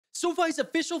SoFi's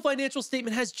official financial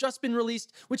statement has just been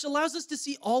released, which allows us to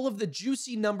see all of the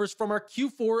juicy numbers from our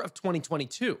Q4 of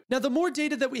 2022. Now, the more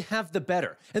data that we have, the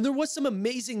better. And there was some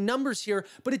amazing numbers here,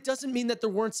 but it doesn't mean that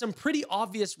there weren't some pretty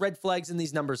obvious red flags in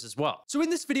these numbers as well. So in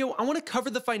this video, I want to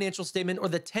cover the financial statement, or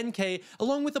the 10K,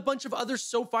 along with a bunch of other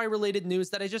SoFi related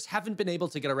news that I just haven't been able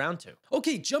to get around to.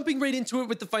 Okay, jumping right into it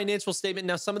with the financial statement.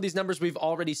 Now, some of these numbers we've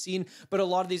already seen, but a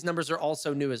lot of these numbers are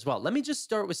also new as well. Let me just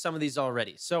start with some of these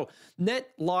already. So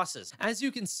net losses. As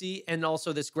you can see, and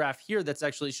also this graph here that's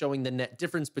actually showing the net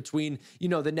difference between,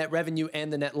 the net revenue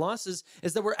and the net losses,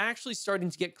 is that we're actually starting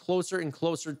to get closer and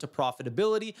closer to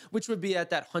profitability, which would be at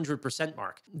that 100%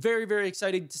 mark. Very, very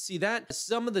excited to see that.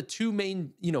 Some of the two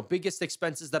main, biggest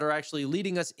expenses that are actually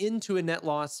leading us into a net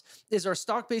loss is our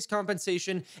stock-based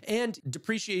compensation and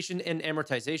depreciation and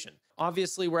amortization.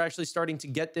 Obviously, we're actually starting to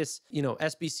get this,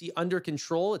 SBC under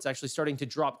control. It's actually starting to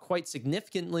drop quite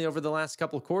significantly over the last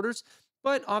couple of quarters.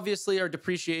 But obviously our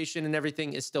depreciation and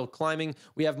everything is still climbing.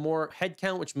 We have more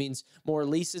headcount, which means more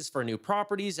leases for new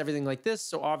properties, everything like this.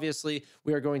 So obviously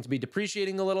we are going to be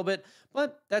depreciating a little bit,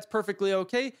 but that's perfectly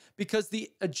okay because the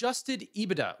adjusted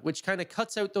EBITDA, which kind of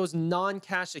cuts out those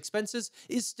non-cash expenses,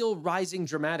 is still rising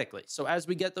dramatically. So as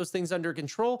we get those things under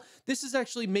control, this is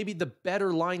actually maybe the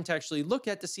better line to actually look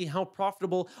at to see how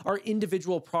profitable our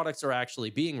individual products are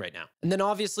actually being right now. And then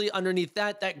obviously underneath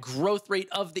that growth rate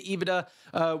of the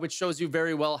EBITDA, which shows you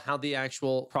very well how the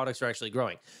actual products are actually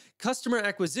growing. Customer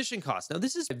acquisition costs. Now,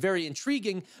 this is very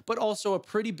intriguing, but also a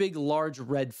pretty big, large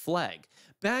red flag.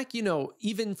 Back,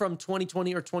 even from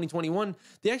 2020 or 2021,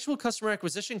 the actual customer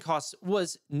acquisition costs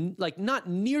was not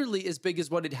nearly as big as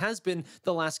what it has been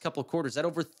the last couple of quarters, at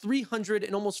over $300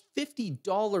 and almost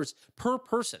 $50 per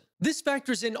person. This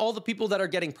factors in all the people that are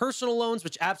getting personal loans,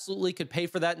 which absolutely could pay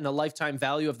for that in the lifetime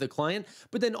value of the client.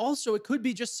 But then also it could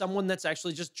be just someone that's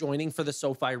actually just joining for the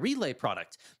SoFi Relay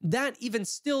product. That even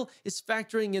still is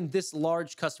factoring in this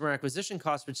large customer acquisition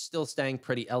cost, which is still staying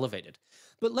pretty elevated.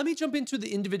 But let me jump into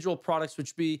the individual products,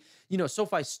 which be,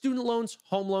 SoFi student loans,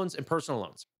 home loans, and personal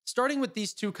loans. Starting with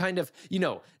these two kind of,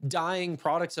 dying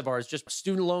products of ours, just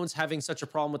student loans having such a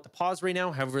problem with the pause right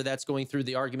now. However, that's going through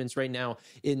the arguments right now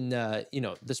in,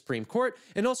 the Supreme Court.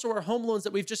 And also our home loans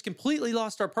that we've just completely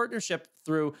lost our partnership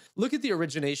through. Look at the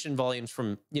origination volumes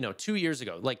from, 2 years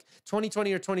ago, like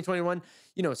 2020 or 2021,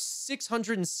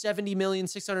 670 million,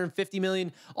 650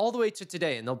 million, all the way to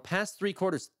today. In the past 3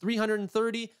 quarters,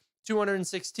 330,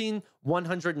 216,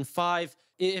 105.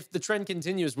 If the trend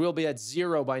continues, we'll be at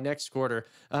 0 by next quarter.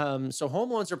 So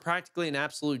home loans are practically an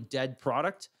absolute dead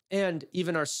product. And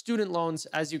even our student loans,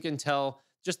 as you can tell,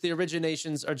 just the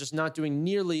originations are just not doing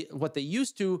nearly what they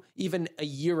used to even a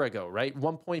year ago, right?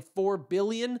 1.4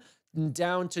 billion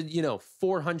down to,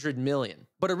 400 million.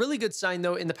 But a really good sign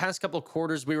though, in the past couple of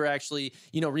quarters, we were actually,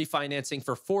 refinancing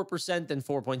for 4%, then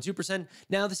 4.2%.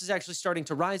 Now this is actually starting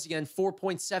to rise again,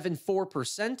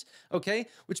 4.74%, okay?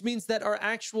 Which means that our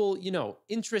actual,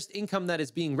 interest income that is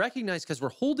being recognized because we're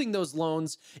holding those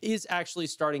loans is actually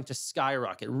starting to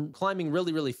skyrocket, climbing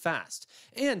really, really fast.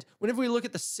 And whenever we look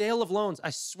at the sale of loans,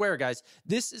 I swear, guys,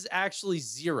 this is actually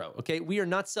 0, okay? We are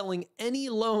not selling any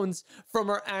loans from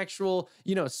our actual,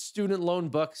 student loan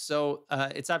book. So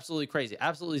it's absolutely crazy.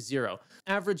 Absolutely 0.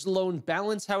 Average loan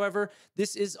balance, however,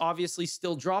 this is obviously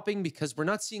still dropping because we're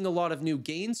not seeing a lot of new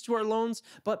gains to our loans,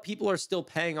 but people are still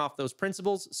paying off those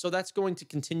principals. So that's going to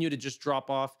continue to just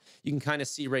drop off. You can kind of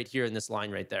see right here in this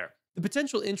line right there. The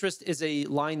potential interest is a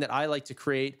line that I like to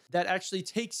create that actually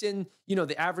takes in,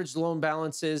 the average loan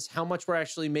balances, how much we're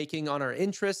actually making on our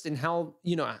interest, and how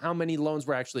many loans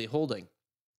we're actually holding.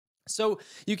 So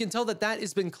you can tell that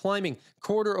has been climbing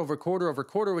quarter over quarter over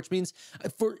quarter, which means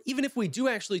even if we do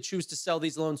actually choose to sell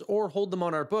these loans or hold them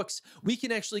on our books, we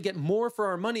can actually get more for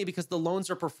our money because the loans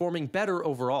are performing better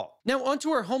overall. Now onto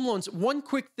our home loans. One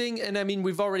quick thing, and I mean,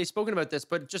 we've already spoken about this,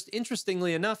 but just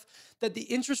interestingly enough, that the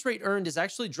interest rate earned is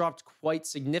actually dropped quite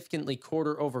significantly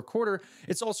quarter over quarter.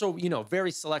 It's also, very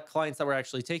select clients that we're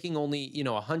actually taking only,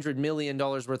 $100 million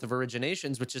worth of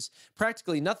originations, which is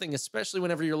practically nothing, especially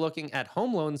whenever you're looking at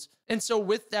home loans. And so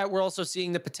with that, we're also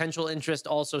seeing the potential interest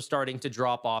also starting to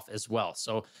drop off as well.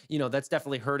 So, that's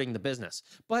definitely hurting the business.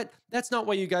 But that's not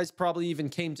what you guys probably even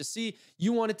came to see.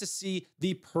 You wanted to see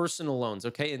the personal loans,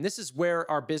 okay? And this is where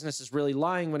our business is really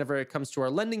lying whenever it comes to our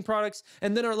lending products.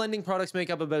 And then our lending products make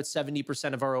up about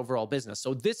 70% of our overall business.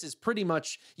 So this is pretty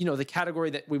much, the category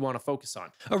that we want to focus on.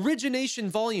 Origination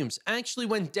volumes actually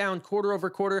went down quarter over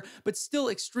quarter, but still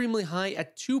extremely high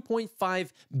at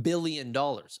 $2.5 billion.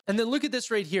 And then look at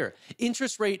this right here.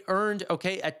 Interest rate earned,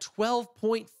 okay, at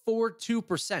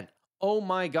 12.42%. oh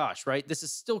my gosh, right? This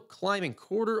is still climbing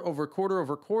quarter over quarter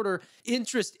over quarter.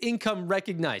 Interest income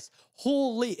recognized.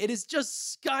 Holy, it is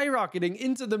just skyrocketing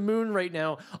into the moon right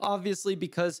now. Obviously,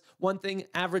 because one thing,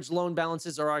 average loan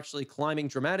balances are actually climbing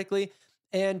dramatically.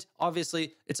 And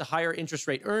obviously, it's a higher interest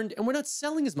rate earned, and we're not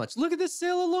selling as much. Look at this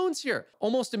sale of loans here.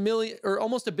 Almost a million, or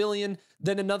almost a billion,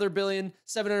 then another billion,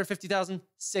 750,000,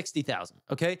 60,000,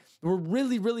 okay? We're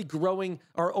really, really growing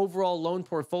our overall loan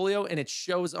portfolio, and it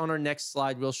shows on our next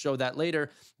slide. We'll show that later.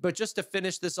 But just to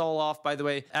finish this all off, by the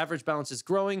way, average balance is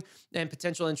growing, and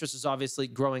potential interest is obviously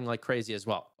growing like crazy as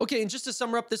well. Okay, and just to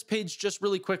sum up this page just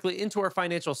really quickly into our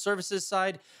financial services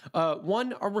side,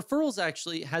 one, our referrals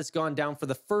actually has gone down for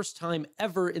the first time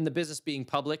ever in the business being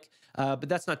public, but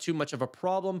that's not too much of a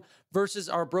problem versus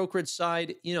our brokerage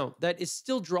side, that is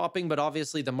still dropping, but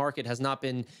obviously the market has not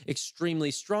been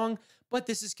extremely strong. But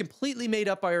this is completely made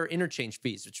up by our interchange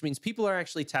fees, which means people are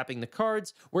actually tapping the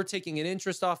cards. We're taking an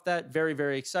interest off that. Very,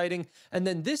 very exciting. And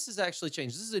then this has actually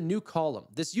changed. This is a new column.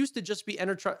 This used to just be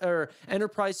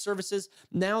enterprise services.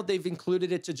 Now they've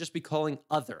included it to just be calling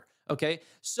other. Okay,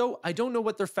 so I don't know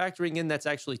what they're factoring in that's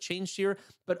actually changed here,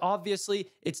 but obviously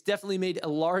it's definitely made a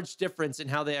large difference in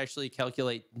how they actually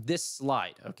calculate this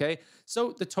slide. Okay,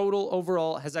 so the total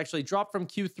overall has actually dropped from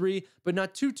Q3, but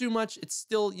not too much. It's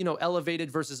still,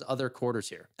 elevated versus other quarters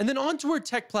here. And then onto our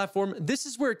tech platform. This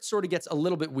is where it sort of gets a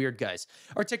little bit weird, guys.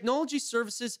 Our technology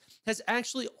services has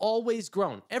actually always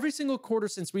grown every single quarter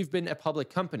since we've been a public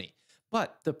company.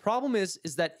 But the problem is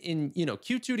that in,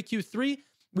 Q2 to Q3,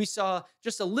 we saw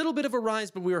just a little bit of a rise,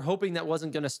 but we were hoping that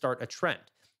wasn't going to start a trend.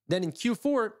 Then in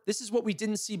Q4, this is what we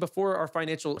didn't see before our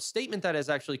financial statement that has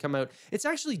actually come out. It's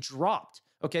actually dropped.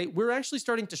 Okay, we're actually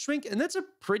starting to shrink, and that's a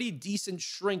pretty decent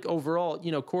shrink overall,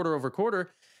 quarter over quarter.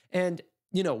 And,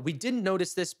 we didn't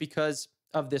notice this because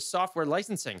of this software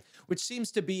licensing, which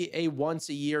seems to be a once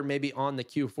a year, maybe on the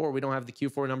Q4. We don't have the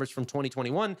Q4 numbers from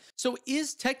 2021. So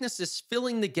is Technisys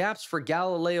filling the gaps for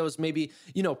Galileo's maybe,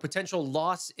 potential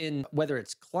loss in whether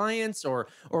it's clients or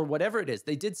whatever it is?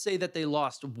 They did say that they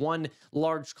lost one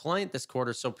large client this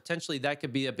quarter. So potentially that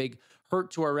could be a big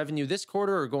hurt to our revenue this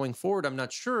quarter or going forward. I'm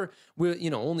not sure.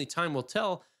 Only time will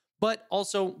tell. But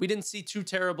also, we didn't see too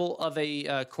terrible of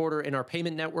a quarter in our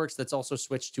payment networks. That's also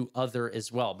switched to other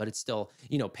as well. But it's still,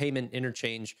 payment,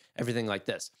 interchange, everything like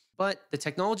this. But the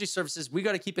technology services, we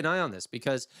got to keep an eye on this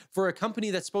because for a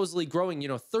company that's supposedly growing,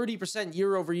 30%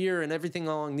 year over year and everything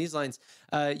along these lines,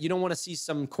 you don't want to see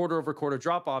some quarter over quarter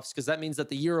drop-offs because that means that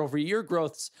the year over year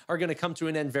growths are going to come to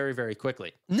an end very, very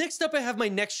quickly. Next up, I have my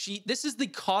next sheet. This is the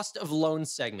cost of loan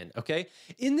segment, okay?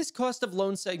 In this cost of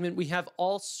loan segment, we have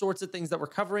all sorts of things that we're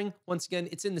covering. Once again,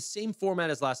 it's in the same format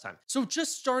as last time. So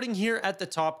just starting here at the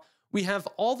top, we have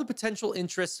all the potential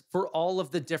interests for all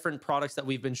of the different products that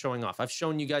we've been showing off. I've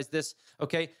shown you guys this,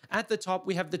 okay? At the top,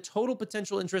 we have the total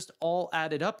potential interest all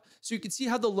added up. So you can see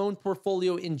how the loan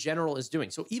portfolio in general is doing.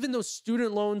 So even though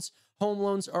student loans, home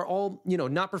loans are all,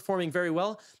 not performing very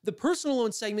well, the personal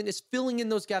loan segment is filling in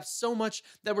those gaps so much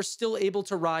that we're still able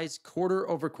to rise quarter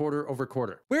over quarter over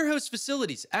quarter. Warehouse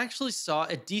facilities actually saw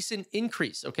a decent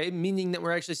increase, okay? Meaning that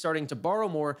we're actually starting to borrow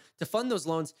more to fund those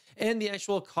loans, and the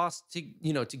actual cost to,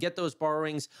 to get those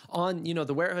borrowings on,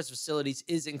 the warehouse facilities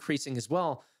is increasing as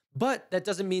well. But that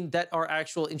doesn't mean that our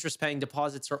actual interest-paying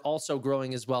deposits are also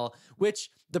growing as well, which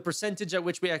the percentage at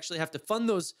which we actually have to fund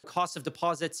those costs of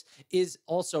deposits is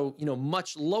also,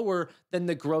 much lower than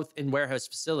the growth in warehouse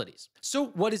facilities. So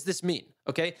what does this mean?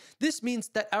 Okay, this means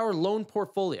that our loan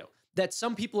portfolio, that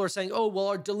some people are saying, oh, well,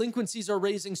 our delinquencies are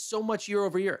raising so much year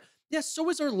over year. Yes, so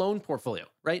is our loan portfolio,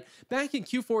 right? Back in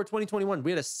Q4 2021,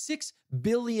 we had a $6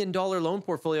 billion loan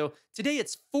portfolio. Today,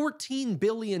 it's $14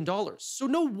 billion. So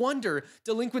no wonder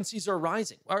delinquencies are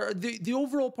rising. The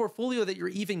overall portfolio that you're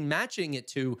even matching it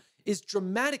to is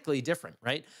dramatically different,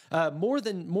 right? More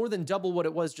than double what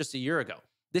it was just a year ago.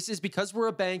 This is because we're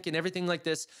a bank and everything like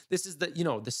this. This is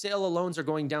the sale of loans are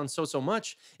going down so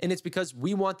much. And it's because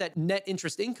we want that net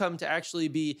interest income to actually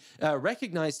be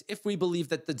recognized if we believe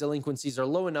that the delinquencies are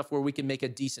low enough where we can make a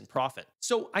decent profit.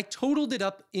 So I totaled it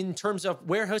up in terms of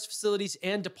warehouse facilities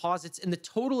and deposits and the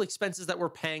total expenses that we're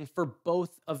paying for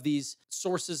both of these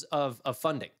sources of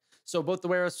funding. So both the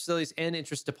warehouse facilities and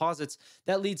interest deposits,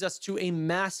 that leads us to a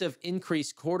massive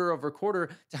increase quarter over quarter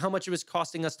to how much it was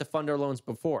costing us to fund our loans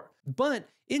before. But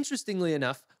interestingly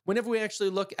enough, whenever we actually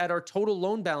look at our total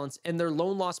loan balance and their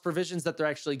loan loss provisions that they're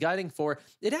actually guiding for,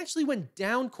 it actually went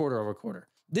down quarter over quarter.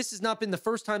 This has not been the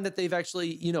first time that they've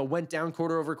actually, went down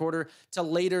quarter over quarter to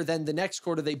later than the next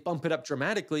quarter, they bump it up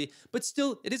dramatically. But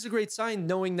still, it is a great sign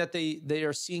knowing that they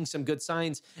are seeing some good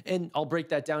signs. And I'll break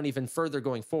that down even further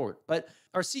going forward. But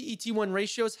our CET1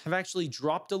 ratios have actually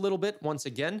dropped a little bit once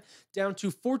again, down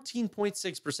to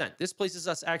 14.6%. This places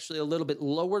us actually a little bit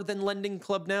lower than Lending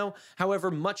Club now, however,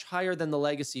 much higher than the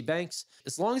legacy banks.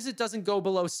 As long as it doesn't go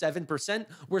below 7%,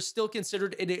 we're still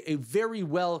considered a very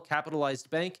well capitalized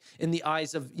bank in the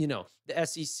eyes of, the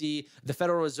SEC, the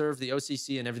Federal Reserve, the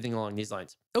OCC, and everything along these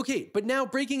lines. Okay, but now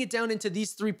breaking it down into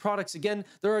these three products again,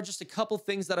 there are just a couple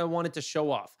things that I wanted to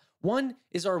show off. One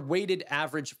is our weighted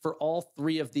average for all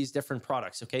three of these different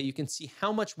products, okay? You can see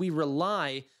how much we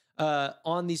rely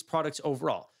on these products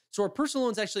overall. So our personal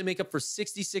loans actually make up for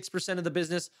 66% of the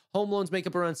business, home loans make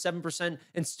up around 7%,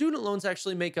 and student loans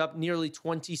actually make up nearly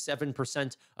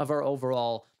 27% of our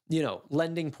overall,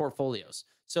 lending portfolios.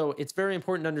 So it's very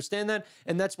important to understand that,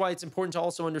 and that's why it's important to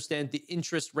also understand the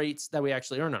interest rates that we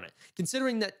actually earn on it.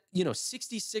 Considering that,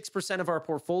 66% of our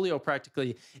portfolio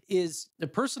practically is the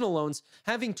personal loans,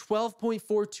 having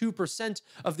 12.42%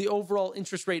 of the overall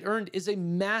interest rate earned is a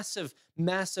massive,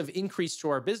 massive increase to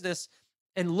our business.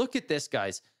 And look at this,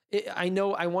 guys. I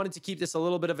know I wanted to keep this a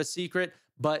little bit of a secret,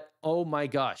 but oh my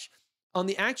gosh. On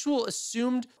the actual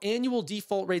assumed annual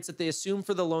default rates that they assume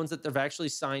for the loans that they've actually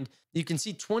signed, you can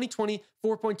see 2020,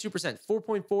 4.2%,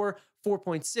 4.4,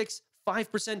 4.6,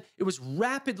 5%. It was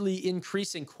rapidly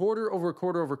increasing quarter over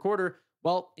quarter over quarter.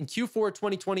 Well, in Q4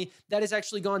 2020, that has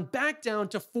actually gone back down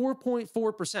to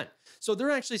 4.4%. So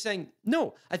they're actually saying,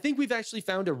 no, I think we've actually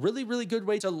found a really, really good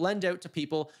way to lend out to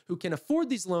people who can afford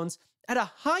these loans at a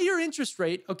higher interest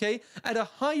rate, okay, at a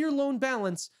higher loan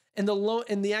balance, and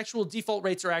the actual default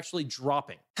rates are actually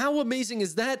dropping. How amazing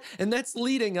is that? And that's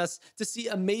leading us to see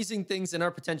amazing things in our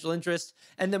potential interest.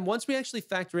 And then once we actually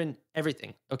factor in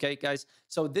everything, okay, guys,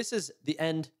 so this is the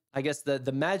end. I guess the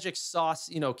magic sauce,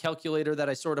 calculator that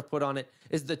I sort of put on it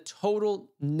is the total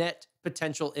net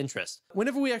potential interest.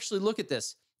 Whenever we actually look at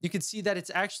this, you can see that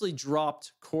it's actually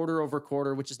dropped quarter over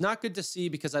quarter, which is not good to see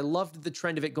because I loved the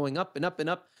trend of it going up and up and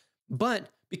up. But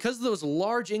because of those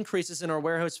large increases in our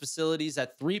warehouse facilities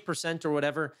at 3% or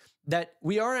whatever, that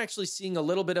we are actually seeing a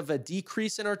little bit of a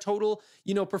decrease in our total,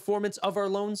 performance of our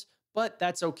loans, but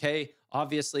that's okay.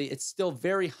 Obviously, it's still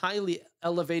very highly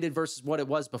elevated versus what it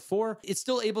was before. It's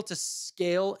still able to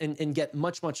scale and get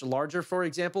much, much larger. For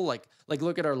example, like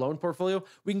look at our loan portfolio.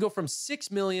 We can go from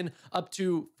 6 million up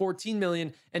to 14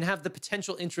 million and have the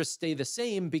potential interest stay the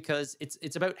same because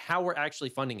it's about how we're actually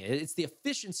funding it. It's the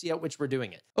efficiency at which we're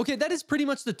doing it. Okay, that is pretty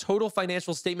much the total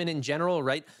financial statement in general,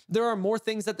 right? There are more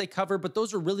things that they cover, but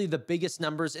those are really the biggest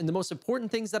numbers and the most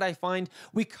important things that I find.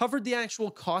 We covered the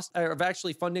actual cost of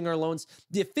actually funding our loans,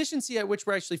 the efficiency at which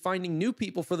we're actually finding new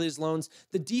people for these loans,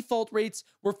 the default rates,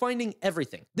 we're finding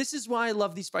everything. This is why I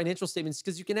love these financial statements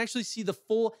because you can actually see the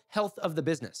full health of the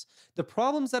business. The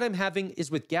problems that I'm having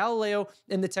is with Galileo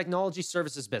and the technology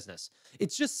services business.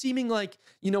 It's just seeming like,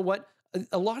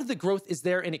 a lot of the growth is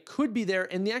there and it could be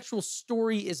there and the actual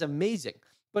story is amazing.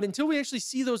 But until we actually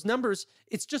see those numbers,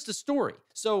 it's just a story.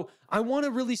 So I want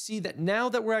to really see that now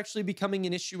that we're actually becoming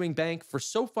an issuing bank for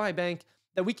SoFi Bank,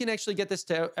 that we can actually get this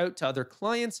out to other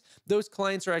clients. Those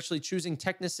clients are actually choosing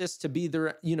Technisys to be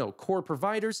their, core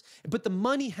providers, but the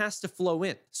money has to flow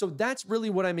in. So that's really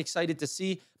what I'm excited to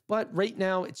see. But right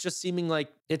now, it's just seeming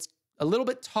like it's a little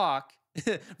bit talk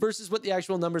versus what the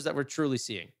actual numbers that we're truly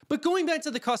seeing. But going back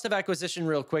to the cost of acquisition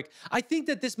real quick, I think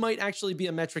that this might actually be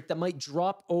a metric that might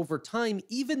drop over time,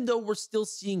 even though we're still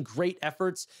seeing great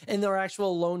efforts and our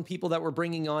actual loan people that we're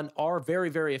bringing on are very,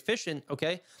 very efficient,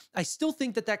 okay? I still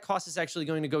think that that cost is actually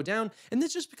going to go down, and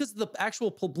that's just because of the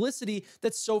actual publicity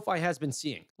that SoFi has been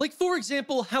seeing. Like, for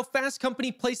example, how Fast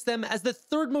Company placed them as the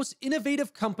third most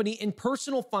innovative company in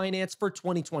personal finance for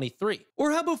 2023.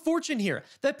 Or how about Fortune here,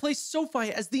 that placed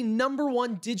SoFi as the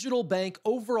 #1 digital bank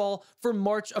overall for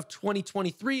March of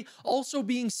 2023, also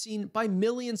being seen by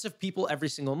millions of people every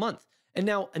single month. And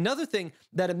now another thing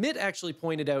that Amit actually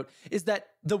pointed out is that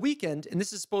The Weeknd, and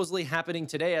this is supposedly happening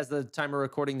today as the time of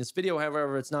recording this video,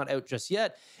 however, it's not out just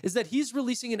yet, is that he's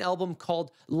releasing an album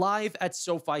called Live at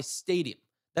SoFi Stadium.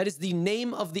 That is the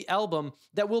name of the album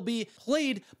that will be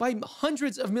played by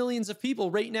hundreds of millions of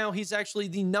people. Right now, he's actually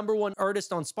the #1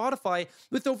 artist on Spotify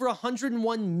with over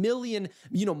 101 million,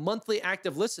 monthly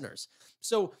active listeners.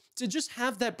 So to just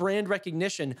have that brand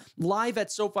recognition live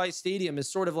at SoFi Stadium is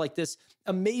sort of like this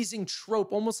amazing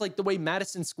trope, almost like the way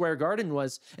Madison Square Garden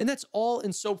was. And that's all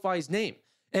in SoFi's name.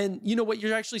 And you know what?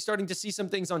 You're actually starting to see some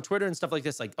things on Twitter and stuff like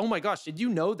this, like, oh my gosh, did you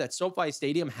know that SoFi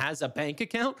Stadium has a bank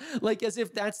account? Like, as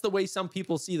if that's the way some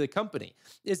people see the company,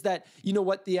 is that,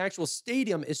 the actual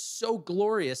stadium is so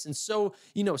glorious and so,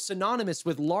 synonymous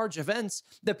with large events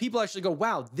that people actually go,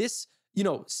 wow, this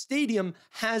Stadium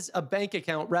has a bank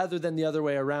account rather than the other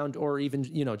way around, or even,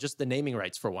 just the naming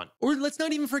rights for one. Or let's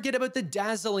not even forget about the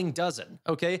dazzling dozen,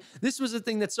 okay? This was a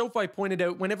thing that SoFi pointed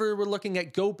out whenever we're looking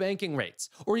at Go banking rates,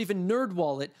 or even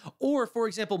NerdWallet, or for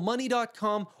example,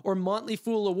 Money.com or Motley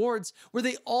Fool Awards, where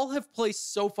they all have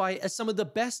placed SoFi as some of the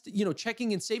best,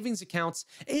 checking and savings accounts.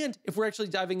 And if we're actually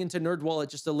diving into NerdWallet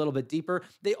just a little bit deeper,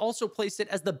 they also placed it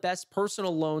as the best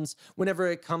personal loans whenever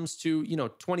it comes to,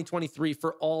 2023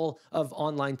 for all of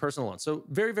online personal loans. So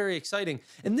very, very exciting.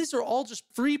 And these are all just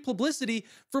free publicity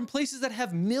from places that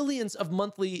have millions of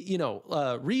monthly,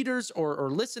 readers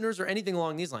or listeners or anything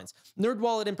along these lines.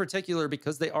 NerdWallet in particular,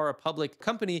 because they are a public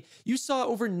company, you saw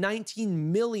over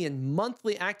 19 million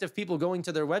monthly active people going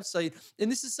to their website.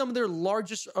 And this is some of their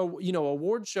largest,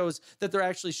 award shows that they're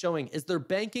actually showing is their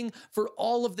banking for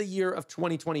all of the year of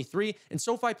 2023. And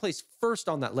SoFi placed first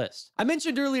on that list. I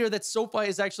mentioned earlier that SoFi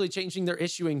is actually changing their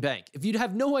issuing bank. If you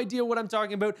have no idea what I'm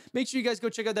talking about, make sure you guys go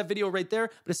check out that video right there.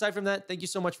 But aside from that, thank you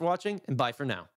so much for watching, and bye for now.